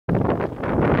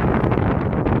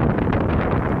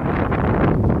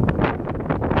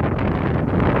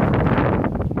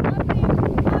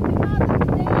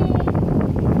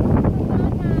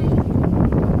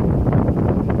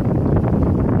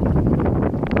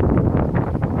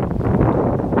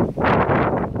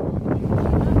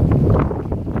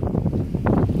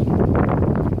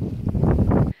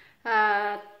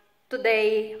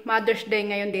Mother's Day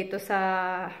ngayon dito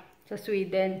sa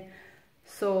Sweden.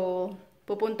 So,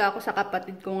 pupunta ako sa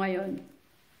kapatid ko ngayon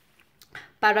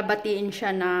para batiin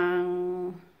siya ng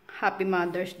Happy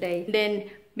Mother's Day.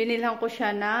 Then, binilhan ko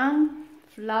siya ng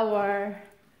flower.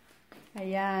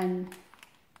 Ayan.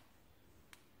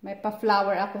 May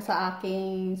pa-flower ako sa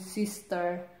aking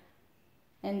sister.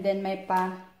 And then, may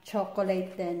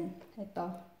pa-chocolate din.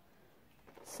 Ito.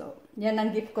 So, yan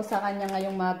ang gift ko sa kanya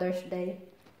ngayong Mother's Day.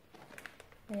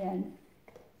 Ayan.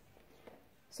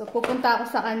 So, pupunta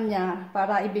ako sa kanya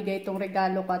para ibigay itong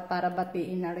regalo ko at para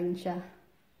batiin na rin siya.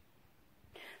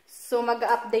 So,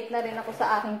 mag-update na rin ako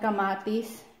sa aking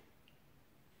kamatis.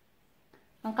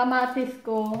 Ang kamatis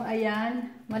ko,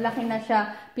 ayan, malaki na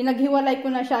siya. Pinaghiwalay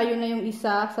ko na siya, yun na yung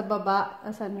isa sa baba.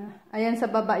 Asan na? Ayan sa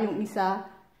baba yung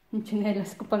isa. Yung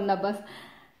tsinelas ko pang labas.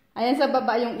 Ayan sa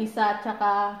baba yung isa,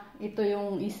 tsaka ito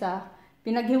yung isa.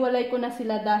 Pinaghiwalay ko na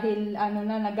sila dahil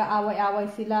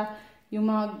nag-aaway-aaway sila. Yung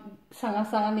mga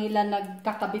sanga-sanga nila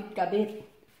nagkakabit-kabit.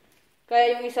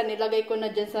 Kaya yung isa nilagay ko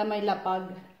na dyan sa may lapag.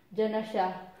 Dyan na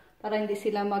siya. Para hindi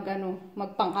sila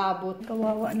magpang-abot.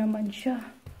 Kawawa naman siya.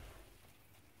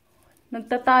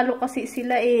 Nagtatalo kasi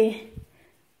sila eh.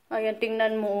 Ayan,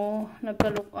 tingnan mo oh.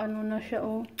 Nagkalok na siya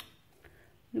oh.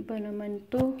 Diba naman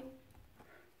to?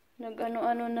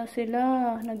 Nag-ano na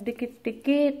sila.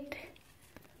 Nagdikit-dikit.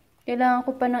 Kailangan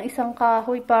ko pa ng isang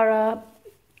kahoy para...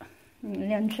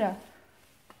 Ayan siya.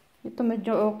 Ito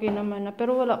medyo okay naman na.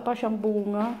 Pero wala pa siyang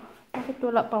bunga. Bakit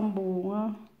wala pang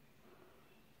bunga?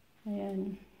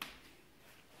 Ayan.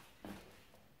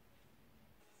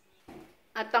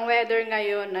 At ang weather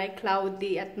ngayon ay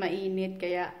cloudy at mainit.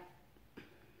 Kaya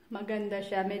maganda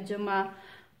siya. Medyo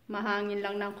mahangin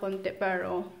lang ng konti.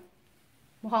 Pero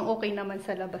mukhang okay naman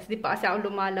sa labas. Di pa kasi ako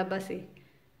lumalabas eh.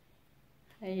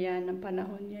 Ayan, ang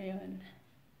panahon niya yun.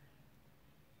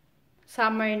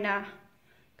 Summer na.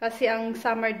 Kasi ang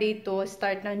summer dito,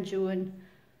 start ng June.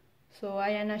 So,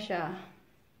 ayan na siya.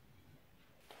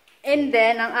 And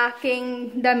then, ang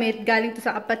aking damit, galing to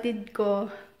sa kapatid ko.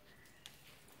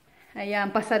 Ayan,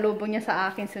 pasalubong niya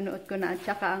sa akin, sinuot ko na. At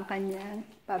saka ang kanyang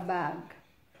pabag.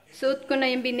 Suot ko na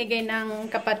yung binigay ng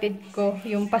kapatid ko.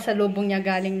 Yung pasalubong niya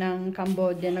galing ng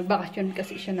Cambodia. Nagbakasyon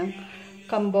kasi siya ng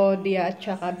Cambodia at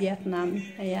saka Vietnam.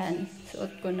 Ayan,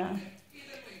 suot ko na.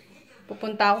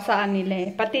 Pupunta ako sa kanila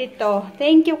eh. Pati ito.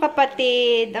 Thank you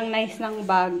kapatid. Ang nice ng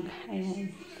bag.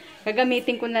 Ayan.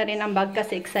 Gagamitin ko na rin ang bag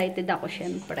kasi excited ako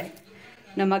syempre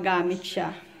na magamit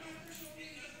siya.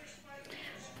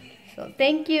 So,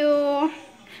 thank you.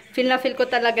 Feel na feel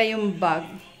ko talaga yung bag.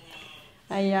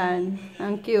 Ayan.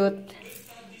 Ang cute.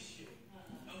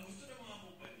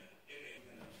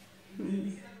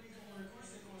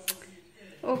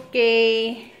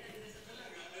 Okay.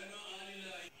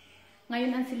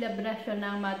 Ngayon ang celebration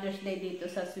ng Mother's Day dito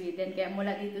sa Sweden. Kaya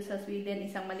mula dito sa Sweden,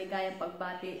 isang maligayang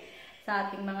pagbati sa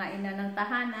ating mga ina ng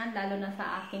tahanan, lalo na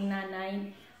sa aking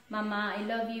nanay. Mama, I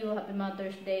love you. Happy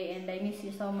Mother's Day and I miss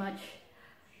you so much.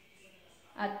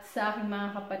 At sa aking mga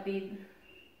kapatid,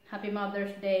 Happy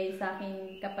Mother's Day sa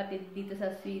aking kapatid dito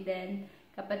sa Sweden.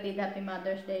 Kapatid, Happy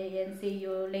Mother's Day and see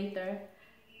you later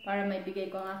para may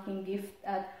bigay ko ang aking gift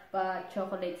at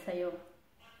pa-chocolate sa'yo.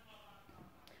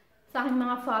 Sa aking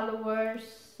mga followers,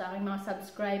 sa aking mga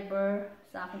subscriber,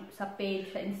 sa page,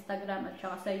 sa Instagram at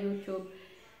saka sa YouTube,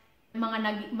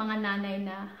 mga nanay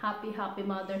na Happy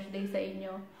Mother's Day sa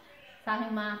inyo. Sa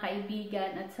aking mga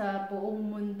kaibigan at sa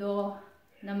buong mundo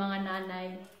na mga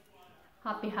nanay,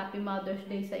 Happy Mother's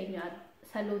Day sa inyo at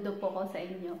saludo po ko sa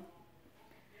inyo.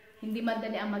 Hindi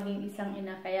madali ang maging isang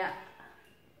ina, kaya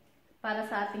para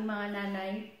sa ating mga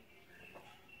nanay,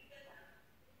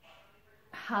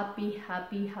 Happy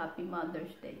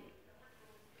Mother's Day.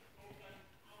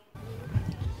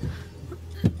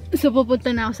 So,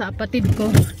 pupunta na ako sa kapatid ko.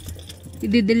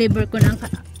 I-deliver ko ng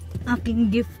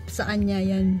aking gift sa kanya.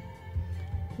 Yan.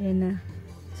 Yan na.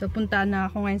 So, punta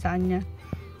na ako ngayon sa kanya.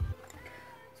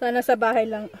 Sana sa bahay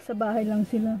lang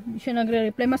sila. Hindi siya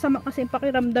nagre-reply. Masama kasi yung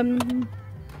pakiramdam ng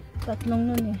tatlong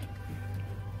nun eh.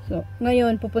 So,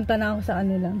 ngayon, pupunta na ako sa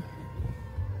kanila.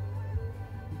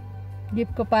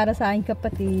 Gift ko para sa aking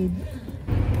kapatid.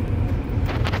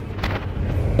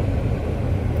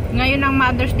 Ngayon ang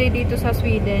Mother's Day dito sa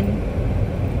Sweden.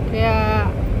 Kaya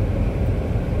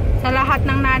sa lahat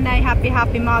ng nanay, Happy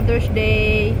Mother's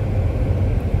Day.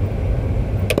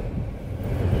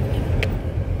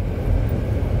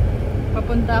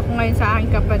 Papunta ako ngayon sa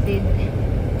aking kapatid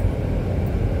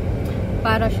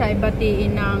para siya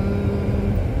ibatiin ng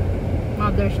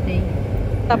Mother's Day.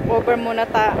 Top over muna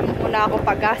ako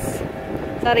pagas.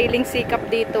 Sariling sikap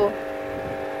dito.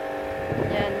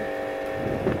 Yan.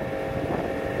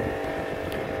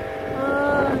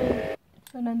 Ay.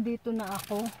 So, nandito na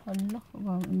ako. Hala,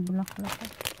 ang bulaklak.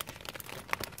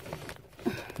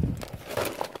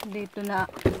 Dito na.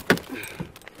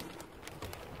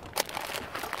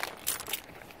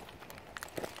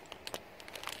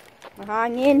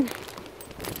 Mahangin.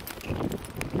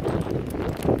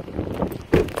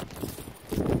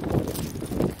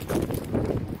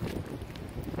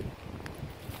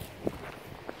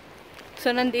 So,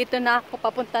 nandito na ako.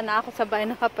 Papunta na ako sa bahay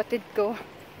ng kapatid ko.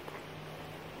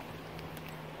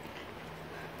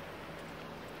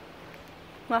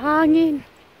 Mahangin.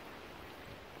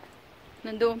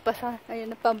 Nandoon pa sa, ayun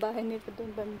na pambahay nito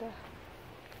doon banda.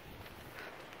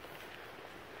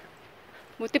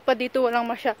 Buti pa dito walang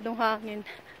masyadong hangin.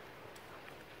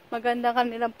 Maganda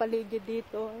kanilang paligid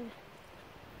dito.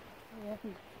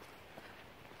 Ayan.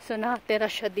 So, nakatira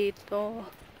siya dito.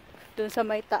 Doon sa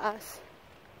may taas.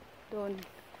 Doon.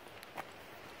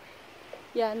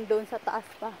 Yan, doon sa taas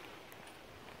pa.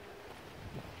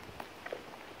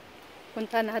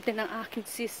 Punta natin ang aking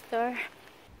sister.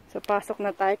 So, pasok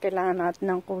na tayo. Kailangan natin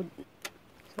ng code.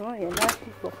 So, ayan natin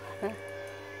po.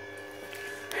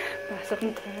 Pasok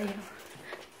na tayo.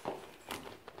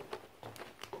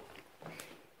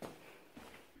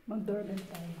 Mag-doorbell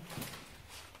tayo.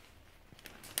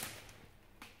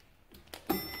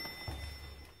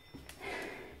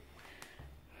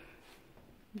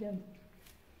 Diyan.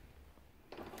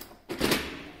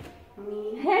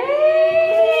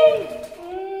 Hey!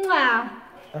 Mwah!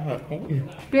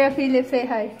 Kuya Philip, say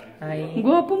hi. Hi.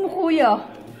 Guwapo mo, kuya.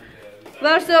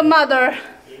 Where's your mother?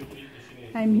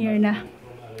 I'm here na.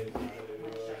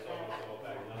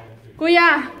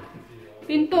 Kuya!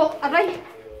 Pinto. Aray!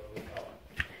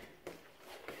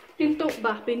 Pinto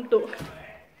ba? Pinto.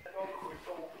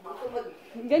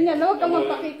 Ganyan, huwag ka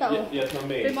magpakita, oh.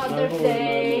 Happy Mother's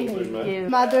Day.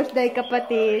 Mother's Day,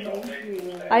 kapatid.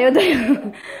 Ayaw daw.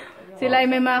 Sila ay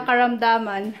may mga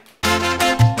karamdaman.